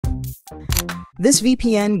This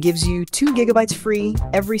VPN gives you 2 gigabytes free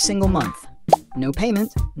every single month. No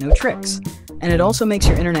payment, no tricks. And it also makes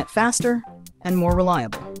your internet faster and more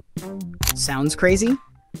reliable. Sounds crazy?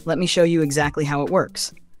 Let me show you exactly how it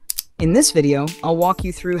works. In this video, I'll walk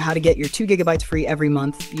you through how to get your 2 gigabytes free every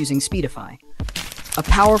month using Speedify. A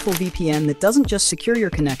powerful VPN that doesn't just secure your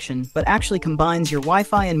connection, but actually combines your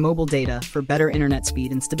Wi-Fi and mobile data for better internet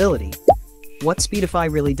speed and stability. What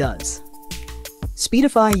Speedify really does.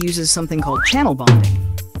 Speedify uses something called channel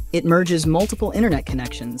bonding. It merges multiple internet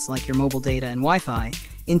connections, like your mobile data and Wi-Fi,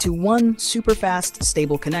 into one super fast,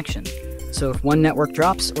 stable connection. So if one network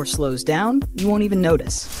drops or slows down, you won't even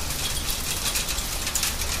notice.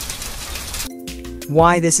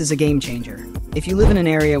 Why this is a game changer. If you live in an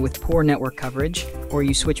area with poor network coverage, or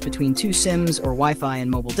you switch between 2 SIMs or Wi-Fi and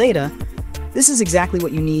mobile data, this is exactly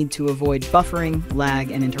what you need to avoid buffering,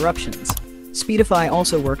 lag, and interruptions. Speedify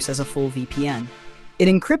also works as a full VPN. It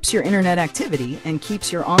encrypts your internet activity and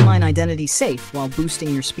keeps your online identity safe while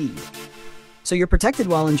boosting your speed. So you're protected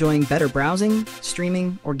while enjoying better browsing,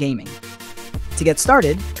 streaming, or gaming. To get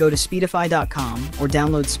started, go to speedify.com or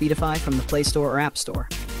download Speedify from the Play Store or App Store.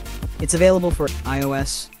 It's available for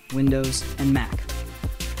iOS, Windows, and Mac.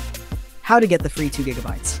 How to get the free 2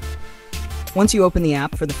 gigabytes. Once you open the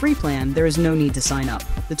app for the free plan, there is no need to sign up.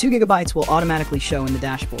 The 2 gigabytes will automatically show in the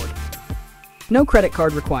dashboard. No credit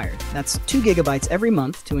card required. That's 2 gigabytes every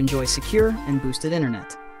month to enjoy secure and boosted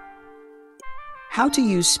internet. How to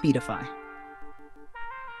use Speedify.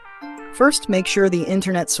 First, make sure the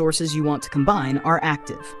internet sources you want to combine are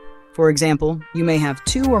active. For example, you may have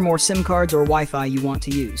 2 or more SIM cards or Wi-Fi you want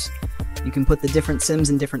to use. You can put the different SIMs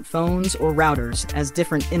in different phones or routers as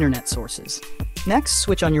different internet sources. Next,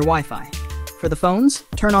 switch on your Wi-Fi. For the phones,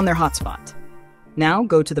 turn on their hotspot. Now,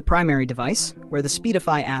 go to the primary device, where the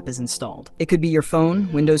Speedify app is installed. It could be your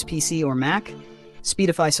phone, Windows PC, or Mac.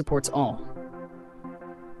 Speedify supports all.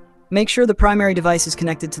 Make sure the primary device is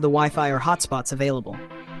connected to the Wi-Fi or hotspots available.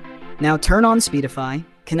 Now turn on Speedify,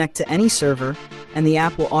 connect to any server, and the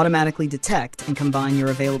app will automatically detect and combine your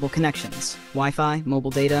available connections, Wi-Fi, mobile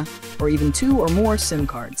data, or even 2 or more SIM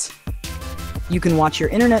cards. You can watch your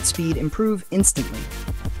internet speed improve instantly.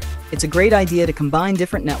 It's a great idea to combine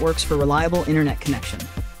different networks for reliable internet connection.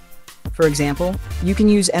 For example, you can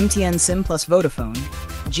use MTN SIM plus Vodafone,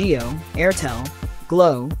 Geo, Airtel,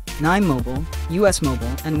 Glo, 9Mobile, US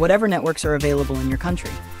Mobile, and whatever networks are available in your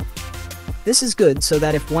country. This is good so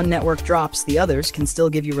that if one network drops, the others can still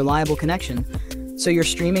give you reliable connection, so your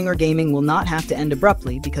streaming or gaming will not have to end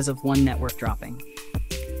abruptly because of one network dropping.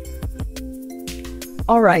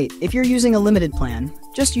 Alright, if you're using a limited plan,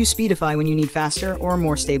 just use Speedify when you need faster or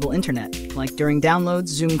more stable internet, like during downloads,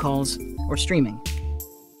 Zoom calls, or streaming.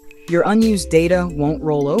 Your unused data won't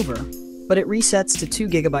roll over, but it resets to 2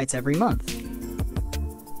 gigabytes every month.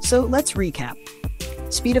 So let's recap.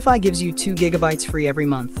 Speedify gives you 2 gigabytes free every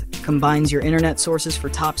month, combines your internet sources for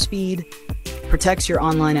top speed, protects your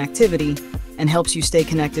online activity, and helps you stay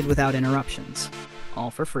connected without interruptions.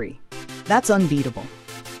 All for free. That's unbeatable.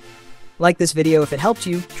 Like this video if it helped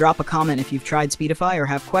you, drop a comment if you've tried Speedify or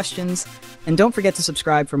have questions, and don't forget to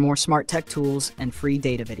subscribe for more smart tech tools and free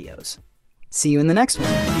data videos. See you in the next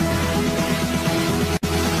one.